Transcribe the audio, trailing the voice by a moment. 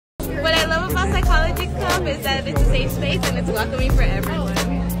about Psychology Club is that it's a safe space and it's welcoming for everyone.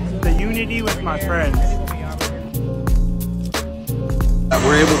 The unity with my friends.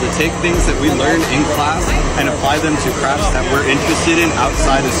 We're able to take things that we learn in class and apply them to crafts that we're interested in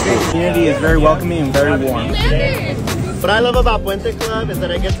outside of school. The community is very welcoming and very warm. What I love about Puente Club is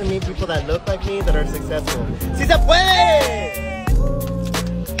that I get to meet people that look like me that are successful. ¡Sí se puede!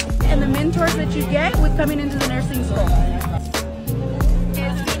 And the mentors that you get with coming into the nursing school.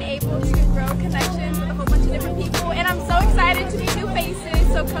 Is being able to grow connections with a whole bunch of different people, and I'm so excited to meet new faces,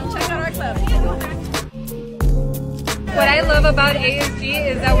 so come check out our club. What I love about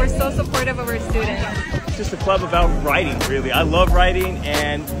ASG is that we're so supportive of our students. It's just a club about writing, really. I love writing,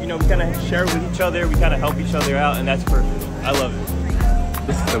 and you know, we kind of share with each other, we kind of help each other out, and that's perfect. I love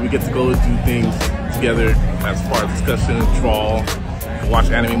it. So we get to go do things together as far as discussion, draw, watch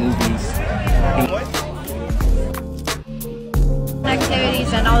anime movies.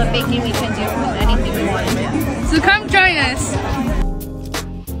 Activities and all the baking we can do, anything we want to do. So come